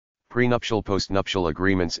Prenuptial-Postnuptial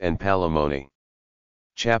Agreements and Palimony.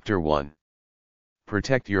 Chapter 1.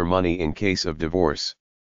 Protect your money in case of divorce.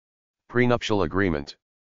 Prenuptial agreement.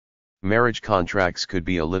 Marriage contracts could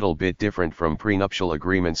be a little bit different from prenuptial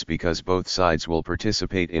agreements because both sides will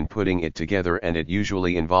participate in putting it together, and it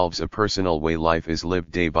usually involves a personal way life is lived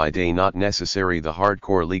day by day, not necessarily the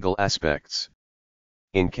hardcore legal aspects.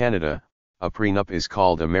 In Canada, a prenup is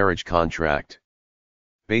called a marriage contract.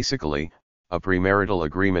 Basically, a premarital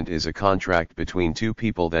agreement is a contract between two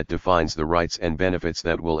people that defines the rights and benefits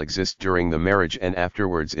that will exist during the marriage and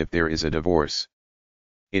afterwards if there is a divorce.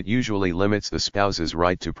 It usually limits the spouse's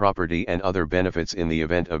right to property and other benefits in the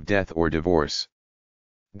event of death or divorce.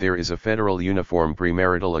 There is a federal Uniform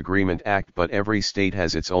Premarital Agreement Act, but every state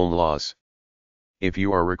has its own laws. If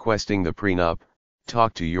you are requesting the prenup,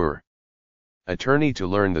 talk to your attorney to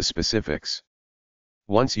learn the specifics.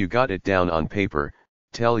 Once you got it down on paper,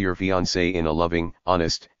 tell your fiancé in a loving,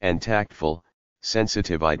 honest, and tactful,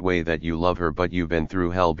 sensitive-eyed way that you love her but you've been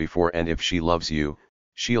through hell before, and if she loves you,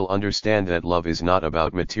 she'll understand that love is not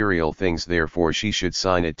about material things, therefore she should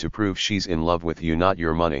sign it to prove she's in love with you, not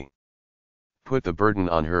your money. Put the burden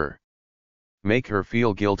on her. Make her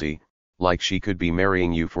feel guilty, like she could be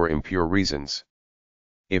marrying you for impure reasons.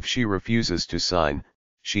 If she refuses to sign,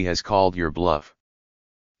 she has called your bluff.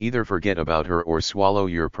 Either forget about her or swallow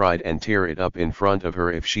your pride and tear it up in front of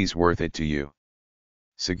her if she's worth it to you.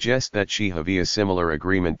 Suggest that she have a similar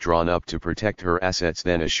agreement drawn up to protect her assets,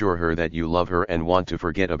 then assure her that you love her and want to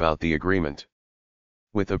forget about the agreement.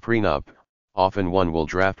 With a prenup, often one will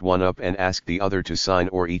draft one up and ask the other to sign,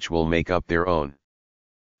 or each will make up their own.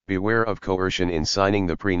 Beware of coercion in signing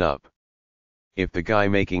the prenup. If the guy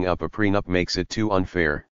making up a prenup makes it too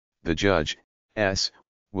unfair, the judge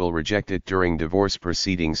will reject it during divorce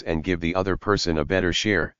proceedings and give the other person a better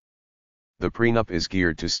share. The prenup is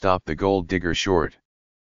geared to stop the gold digger short.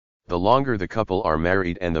 The longer the couple are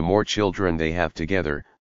married and the more children they have together,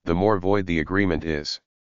 the more void the agreement is.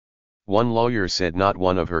 One lawyer said not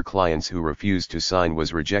one of her clients who refused to sign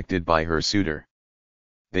was rejected by her suitor.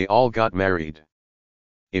 They all got married.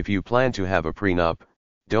 If you plan to have a prenup,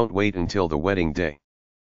 don't wait until the wedding day.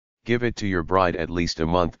 Give it to your bride at least a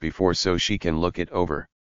month before so she can look it over.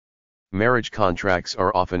 Marriage contracts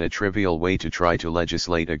are often a trivial way to try to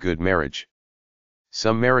legislate a good marriage.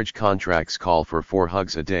 Some marriage contracts call for 4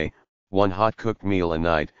 hugs a day, 1 hot-cooked meal a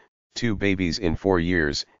night, 2 babies in 4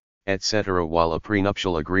 years, etc., while a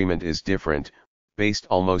prenuptial agreement is different, based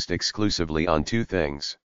almost exclusively on 2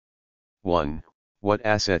 things. 1. What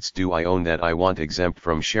assets do I own that I want exempt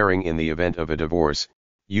from sharing in the event of a divorce,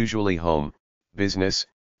 usually home, business,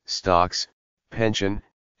 stocks, pension,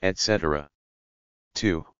 etc.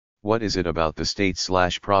 2. What is it about the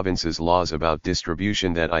state/province's laws about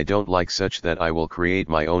distribution that I don't like, such that I will create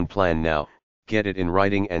my own plan now, get it in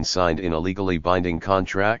writing and signed in a legally binding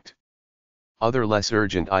contract? Other less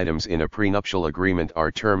urgent items in a prenuptial agreement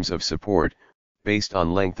are terms of support, based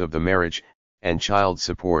on length of the marriage, and child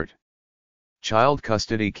support. Child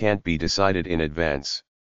custody can't be decided in advance.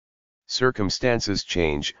 Circumstances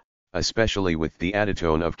change, especially with the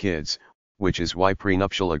additone of kids, which is why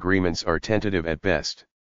prenuptial agreements are tentative at best.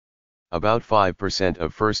 About 5%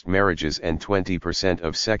 of first marriages and 20%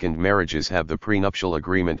 of second marriages have the prenuptial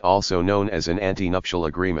agreement, also known as an antenuptial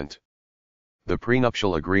agreement. The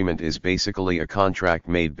prenuptial agreement is basically a contract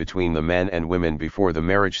made between the man and women before the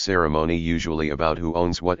marriage ceremony, usually about who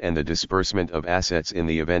owns what and the disbursement of assets in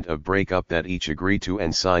the event of breakup, that each agree to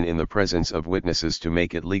and sign in the presence of witnesses to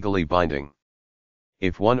make it legally binding.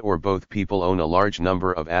 If one or both people own a large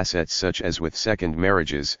number of assets, such as with second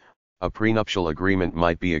marriages, a prenuptial agreement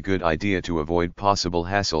might be a good idea to avoid possible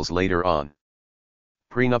hassles later on.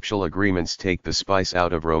 Prenuptial agreements take the spice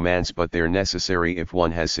out of romance, but they're necessary if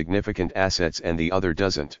one has significant assets and the other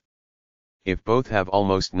doesn't. If both have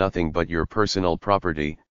almost nothing but your personal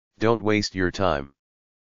property, don't waste your time.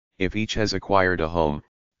 If each has acquired a home,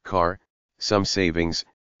 car, some savings,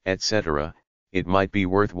 etc., it might be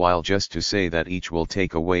worthwhile just to say that each will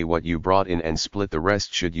take away what you brought in and split the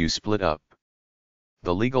rest should you split up.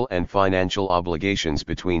 The legal and financial obligations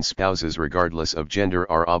between spouses, regardless of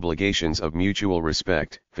gender, are obligations of mutual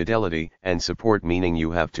respect, fidelity, and support, meaning you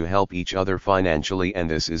have to help each other financially, and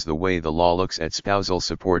this is the way the law looks at spousal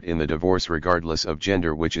support in the divorce regardless of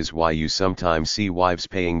gender, which is why you sometimes see wives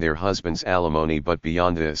paying their husbands alimony. But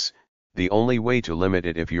beyond this, the only way to limit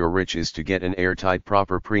it if you're rich is to get an airtight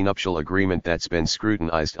proper prenuptial agreement that's been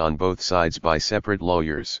scrutinized on both sides by separate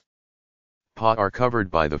lawyers. PA are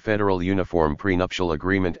covered by the Federal Uniform Prenuptial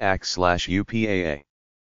Agreement Act/UPAA.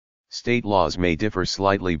 State laws may differ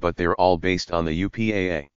slightly, but they're all based on the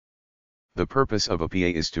UPAA. The purpose of a PA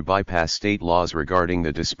is to bypass state laws regarding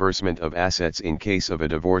the disbursement of assets in case of a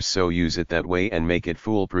divorce, so use it that way and make it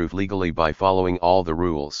foolproof legally by following all the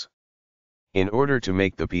rules. In order to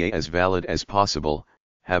make the PA as valid as possible,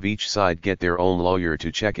 have each side get their own lawyer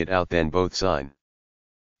to check it out, then both sign.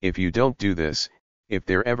 If you don't do this, if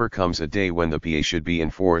there ever comes a day when the PA should be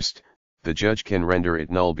enforced, the judge can render it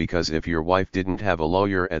null, because if your wife didn't have a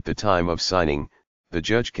lawyer at the time of signing, the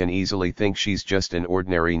judge can easily think she's just an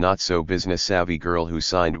ordinary not-so-business-savvy girl who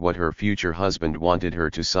signed what her future husband wanted her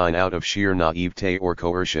to sign out of sheer naivete or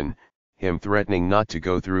coercion, him threatening not to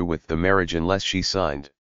go through with the marriage unless she signed.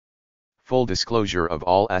 Full disclosure of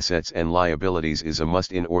all assets and liabilities is a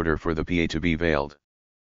must in order for the PA to be valid.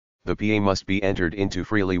 The PA must be entered into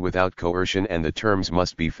freely without coercion, and the terms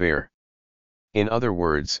must be fair. In other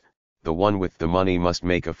words, the one with the money must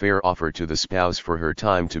make a fair offer to the spouse for her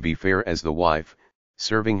time to be fair as the wife,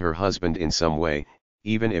 serving her husband in some way,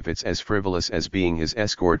 even if it's as frivolous as being his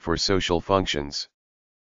escort for social functions.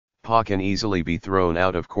 PA can easily be thrown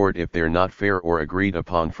out of court if they're not fair or agreed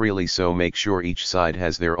upon freely, so make sure each side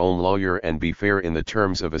has their own lawyer and be fair in the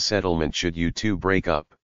terms of a settlement should you two break up.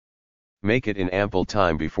 Make it in ample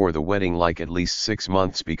time before the wedding, like at least 6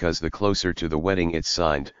 months, because the closer to the wedding it's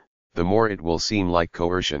signed, the more it will seem like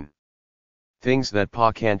coercion. Things that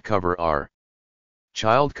PA can't cover are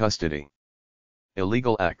child custody,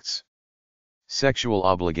 illegal acts, sexual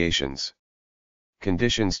obligations,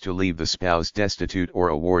 conditions to leave the spouse destitute or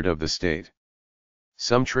a ward of the state.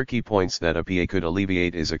 Some tricky points that a PA could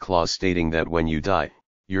alleviate is a clause stating that when you die,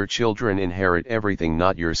 your children inherit everything,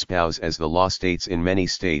 not your spouse, as the law states in many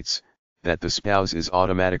states, that the spouse is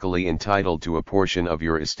automatically entitled to a portion of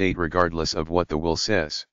your estate regardless of what the will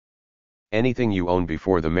says. Anything you own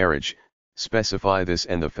before the marriage, specify this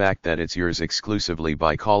and the fact that it's yours exclusively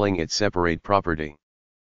by calling it separate property.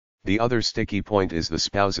 The other sticky point is the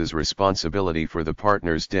spouse's responsibility for the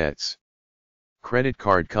partner's debts. Credit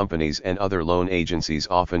card companies and other loan agencies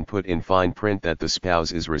often put in fine print that the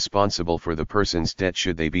spouse is responsible for the person's debt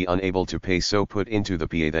should they be unable to pay, so put into the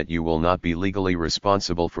PA that you will not be legally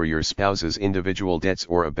responsible for your spouse's individual debts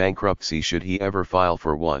or a bankruptcy should he ever file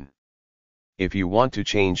for one. If you want to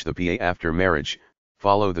change the PA after marriage,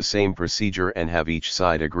 follow the same procedure and have each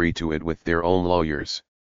side agree to it with their own lawyers.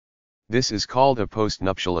 This is called a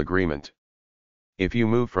postnuptial agreement. If you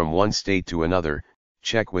move from one state to another,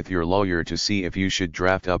 check with your lawyer to see if you should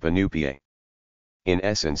draft up a new PA. In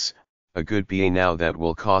essence, a good PA now that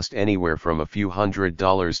will cost anywhere from a few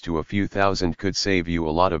 $100s to a few thousand could save you a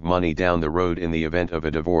lot of money down the road in the event of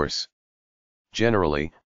a divorce.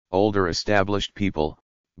 Generally, older established people,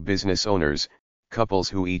 business owners, couples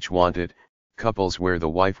who each want it, couples where the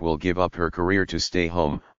wife will give up her career to stay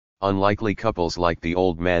home, unlikely couples like the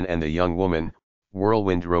old man and the young woman,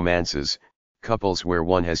 whirlwind romances, couples where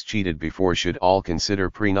one has cheated before should all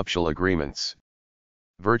consider prenuptial agreements.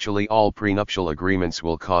 Virtually all prenuptial agreements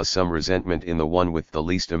will cause some resentment in the one with the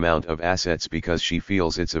least amount of assets because she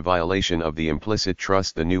feels it's a violation of the implicit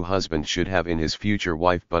trust the new husband should have in his future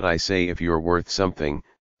wife. But I say, if you're worth something,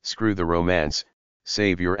 screw the romance,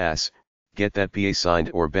 save your ass, get that PA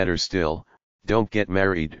signed, or better still, don't get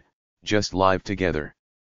married, just live together.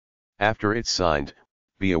 After it's signed,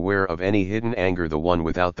 be aware of any hidden anger the one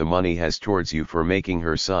without the money has towards you for making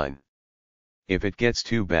her sign. If it gets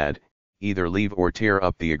too bad, either leave or tear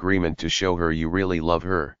up the agreement to show her you really love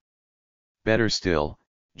her. Better still,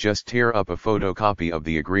 just tear up a photocopy of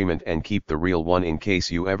the agreement and keep the real one in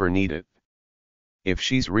case you ever need it. If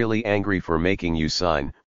she's really angry for making you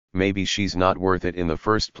sign, maybe she's not worth it in the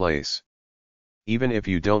first place. Even if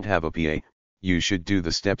you don't have a PA, you should do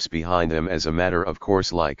the steps behind them as a matter of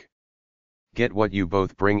course, like get what you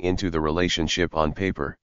both bring into the relationship on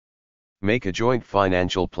paper. Make a joint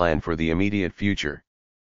financial plan for the immediate future.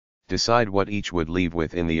 Decide what each would leave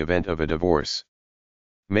with in the event of a divorce.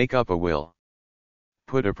 Make up a will.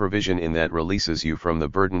 Put a provision in that releases you from the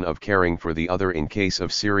burden of caring for the other in case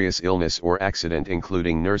of serious illness or accident,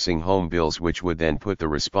 including nursing home bills, which would then put the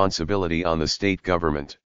responsibility on the state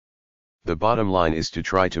government. The bottom line is to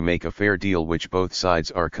try to make a fair deal which both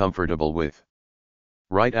sides are comfortable with.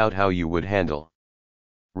 Write out how you would handle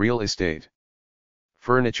real estate,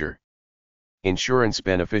 furniture, insurance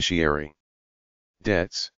beneficiary,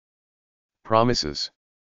 debts, promises,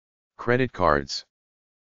 credit cards,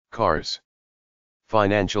 cars,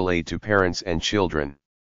 financial aid to parents and children,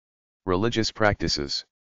 religious practices,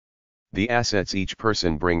 the assets each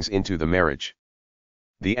person brings into the marriage,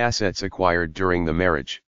 the assets acquired during the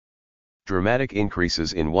marriage, dramatic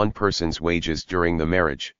increases in one person's wages during the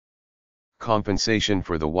marriage, compensation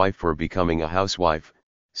for the wife for becoming a housewife,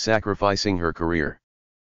 sacrificing her career,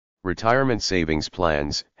 Retirement savings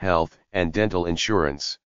plans, health and dental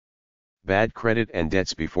insurance. Bad credit and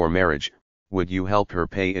debts before marriage, would you help her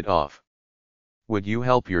pay it off? Would you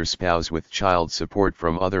help your spouse with child support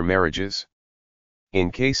from other marriages?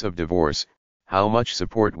 In case of divorce, how much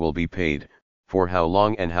support will be paid, for how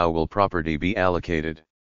long, and how will property be allocated?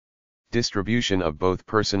 Distribution of both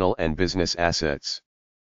personal and business assets.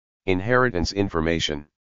 Inheritance information.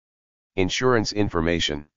 Insurance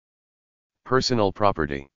information. Personal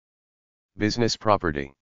property. Business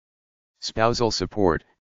property. Spousal support,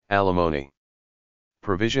 alimony.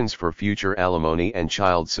 Provisions for future alimony and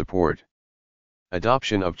child support.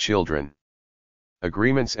 Adoption of children.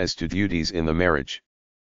 Agreements as to duties in the marriage.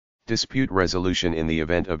 Dispute resolution in the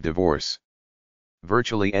event of divorce.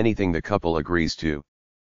 Virtually anything the couple agrees to.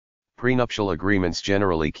 Prenuptial agreements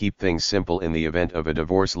generally keep things simple in the event of a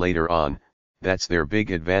divorce later on, that's their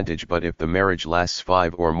big advantage, but if the marriage lasts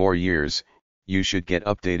 5 or more years, you should get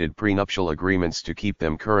updated prenuptial agreements to keep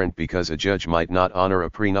them current, because a judge might not honor a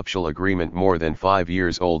prenuptial agreement more than 5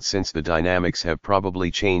 years old, since the dynamics have probably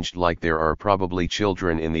changed, like there are probably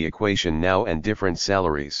children in the equation now and different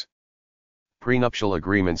salaries. Prenuptial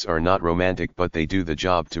agreements are not romantic, but they do the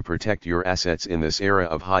job to protect your assets in this era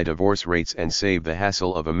of high divorce rates and save the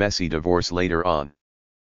hassle of a messy divorce later on.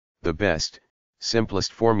 The best,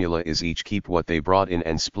 simplest formula is each keep what they brought in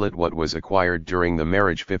and split what was acquired during the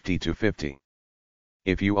marriage 50-50.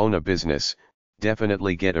 If you own a business,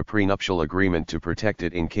 definitely get a prenuptial agreement to protect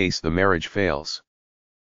it in case the marriage fails.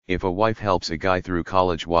 If a wife helps a guy through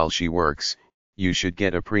college while she works, you should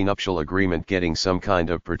get a prenuptial agreement getting some kind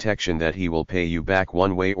of protection that he will pay you back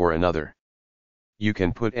one way or another. You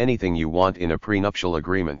can put anything you want in a prenuptial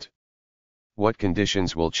agreement. What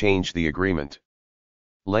conditions will change the agreement?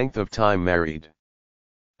 Length of time married.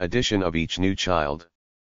 Addition of each new child.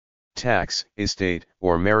 Tax, estate,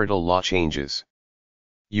 or marital law changes.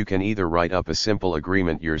 You can either write up a simple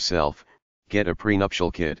agreement yourself, get a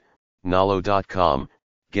prenuptial kit, nalo.com,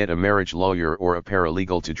 get a marriage lawyer or a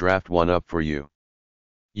paralegal to draft one up for you.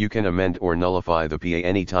 You can amend or nullify the PA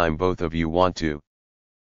anytime both of you want to.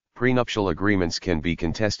 Prenuptial agreements can be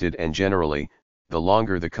contested, and generally, the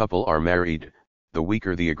longer the couple are married, the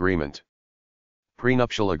weaker the agreement.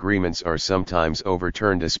 Prenuptial agreements are sometimes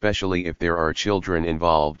overturned, especially if there are children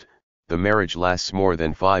involved. The marriage lasts more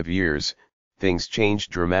than 5 years. Things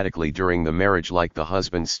changed dramatically during the marriage, like the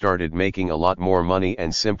husband started making a lot more money,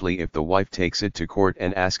 and simply if the wife takes it to court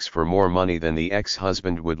and asks for more money than the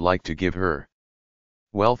ex-husband would like to give her.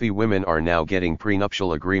 Wealthy women are now getting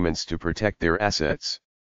prenuptial agreements to protect their assets.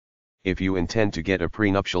 If you intend to get a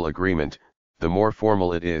prenuptial agreement, the more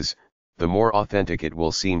formal it is, the more authentic it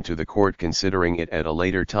will seem to the court considering it at a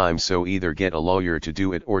later time, so either get a lawyer to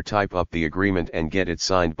do it or type up the agreement and get it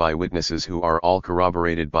signed by witnesses who are all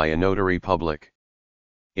corroborated by a notary public.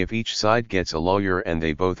 If each side gets a lawyer and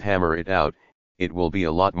they both hammer it out, it will be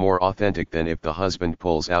a lot more authentic than if the husband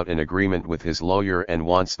pulls out an agreement with his lawyer and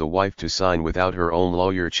wants the wife to sign without her own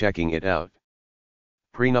lawyer checking it out.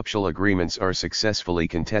 Prenuptial agreements are successfully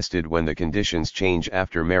contested when the conditions change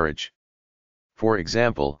after marriage. For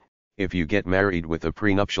example, if you get married with a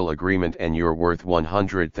prenuptial agreement and you're worth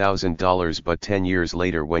 $100,000, but 10 years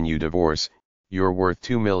later when you divorce, you're worth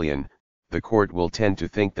 $2 million, the court will tend to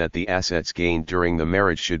think that the assets gained during the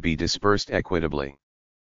marriage should be dispersed equitably.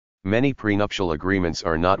 Many prenuptial agreements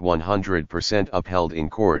are not 100% upheld in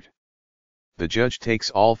court. The judge takes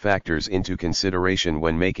all factors into consideration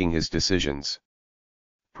when making his decisions.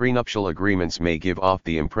 Prenuptial agreements may give off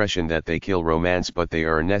the impression that they kill romance, but they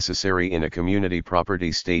are necessary in a community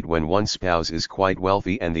property state when one spouse is quite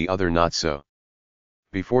wealthy and the other not so.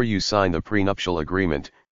 Before you sign the prenuptial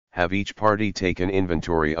agreement, have each party take an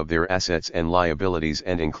inventory of their assets and liabilities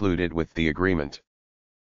and include it with the agreement.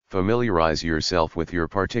 Familiarize yourself with your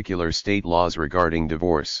particular state laws regarding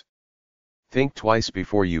divorce. Think twice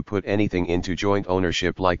before you put anything into joint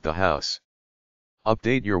ownership like the house.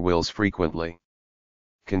 Update your wills frequently.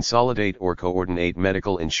 Consolidate or coordinate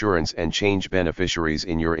medical insurance and change beneficiaries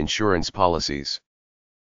in your insurance policies.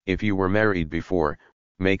 If you were married before,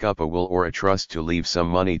 make up a will or a trust to leave some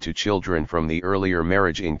money to children from the earlier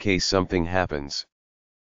marriage in case something happens.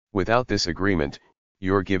 Without this agreement,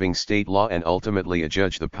 you're giving state law and ultimately a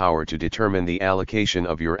judge the power to determine the allocation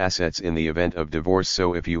of your assets in the event of divorce,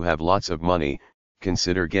 so if you have lots of money,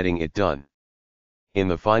 consider getting it done. In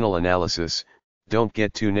the final analysis, don't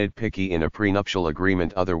get too nitpicky in a prenuptial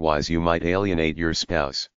agreement, otherwise you might alienate your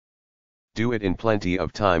spouse. Do it in plenty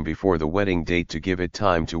of time before the wedding date to give it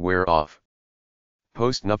time to wear off.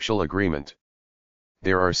 Postnuptial agreement.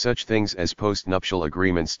 There are such things as postnuptial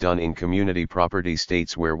agreements done in community property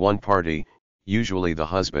states where one party, usually the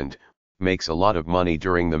husband, makes a lot of money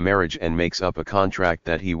during the marriage and makes up a contract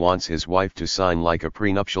that he wants his wife to sign like a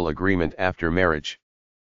prenuptial agreement after marriage.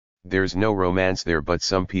 There's no romance there, but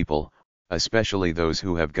some people, especially those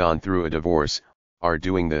who have gone through a divorce, are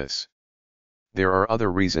doing this. There are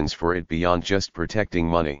other reasons for it beyond just protecting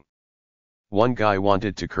money. One guy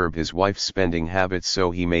wanted to curb his wife's spending habits,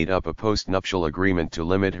 so he made up a postnuptial agreement to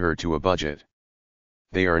limit her to a budget.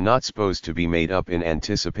 They are not supposed to be made up in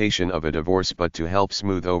anticipation of a divorce, but to help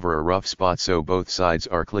smooth over a rough spot so both sides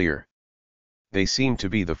are clear. They seem to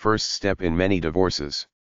be the first step in many divorces.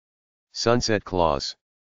 Sunset clause.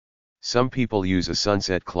 Some people use a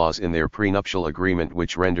sunset clause in their prenuptial agreement,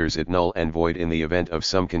 which renders it null and void in the event of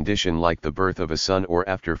some condition like the birth of a son or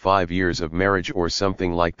after 5 years of marriage or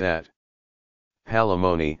something like that.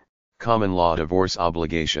 Palimony, common law divorce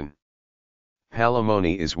obligation.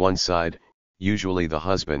 Palimony is one side, usually the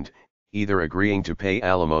husband, either agreeing to pay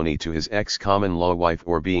alimony to his ex-common law wife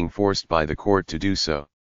or being forced by the court to do so.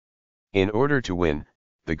 In order to win,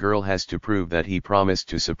 the girl has to prove that he promised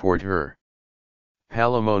to support her.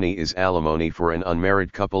 Palimony is alimony for an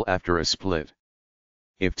unmarried couple after a split.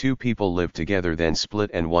 If two people live together then split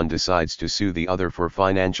and one decides to sue the other for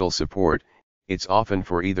financial support, it's often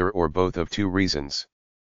for either or both of two reasons.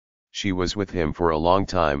 She was with him for a long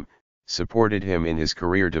time, supported him in his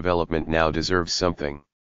career development, now deserves something.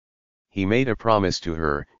 He made a promise to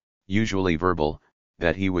her, usually verbal,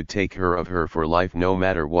 that he would take care of her for life no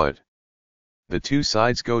matter what. The two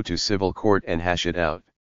sides go to civil court and hash it out.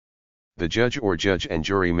 The judge or judge and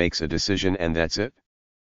jury makes a decision and that's it.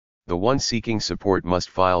 The one seeking support must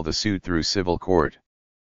file the suit through civil court.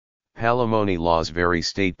 Palimony laws vary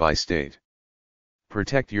state by state.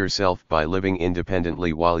 Protect yourself by living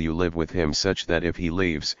independently while you live with him, such that if he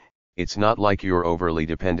leaves, it's not like you're overly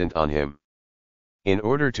dependent on him. In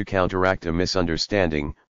order to counteract a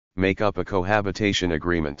misunderstanding, make up a cohabitation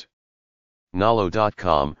agreement.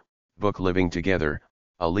 Nalo.com, book Living Together,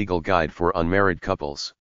 a legal guide for unmarried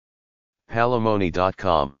couples.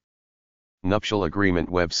 Palimony.com. Nuptial agreement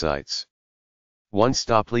websites.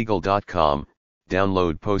 OneStopLegal.com,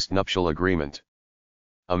 download postnuptial agreement.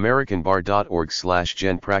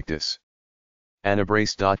 AmericanBar.org/GenPractice.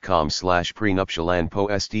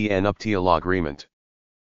 Anabrace.com/prenuptial-and-postnuptial agreement.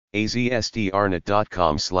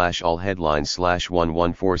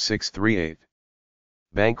 AZSDRnet.com/allheadlines/114638.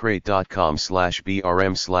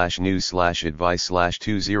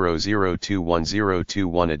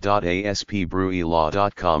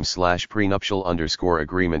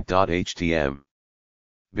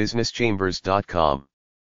 Businesschambers.com.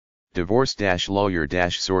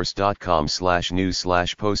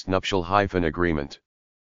 Divorce-lawyer-source.com/news/postnuptial-agreement.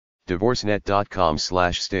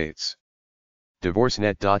 Divorcenet.com/states.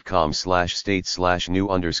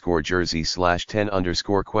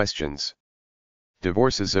 Divorcenet.com/states/new_Jersey/10_questions.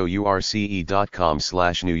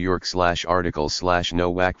 Divorcesource.com/New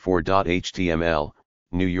York/article/NOWAC4.html,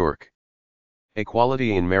 New York.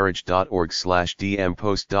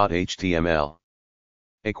 Equalityinmarriage.org/dmpost.html.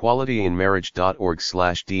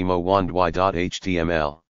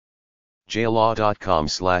 Equalityinmarriage.org/demowandwy.html.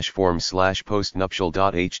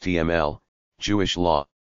 jlaw.com/form/postnuptial.html, Jewish law.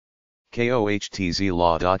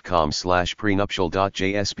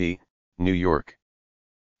 kohtzlaw.com/prenuptial.jsp, New York.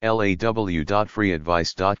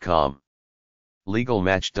 law.freeadvice.com.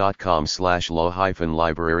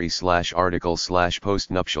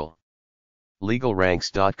 legalmatch.com/law-library/article/postnuptial.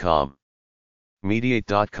 legalranks.com.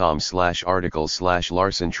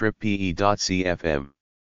 mediate.com/article/larson-trip-pe.cfm.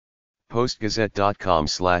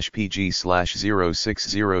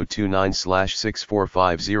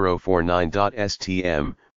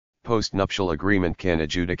 postgazette.com/pg/06029/645049.stm. Postnuptial agreement can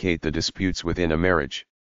adjudicate the disputes within a marriage.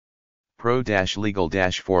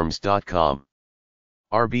 pro-legal-forms.com.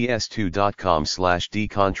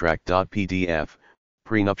 rbs2.com/dcontract.pdf,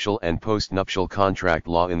 prenuptial and postnuptial contract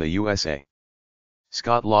law in the USA.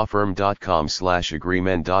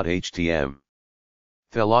 scottlawfirm.com/agreement.htm.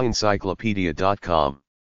 thelawencyclopedia.com.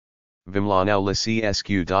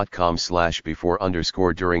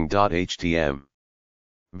 vimlanowlacsq.com/before_during.htm.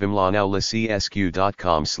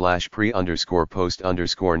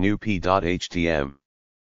 vimlanowlacsq.com/pre_post_new-p.htm.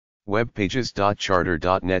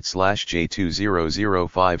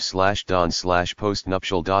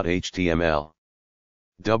 webpages.charter.net/j2005/don/postnuptial.html.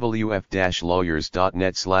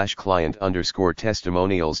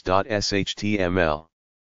 wf-lawyers.net/client_testimonials.shtml.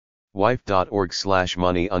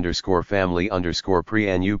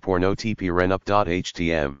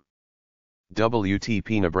 wife.org/money_family_pre-and-pornotp-renup.htm.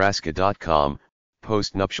 wtpnebraska.com,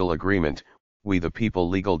 postnuptial agreement, We the People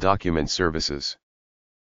Legal Document Services.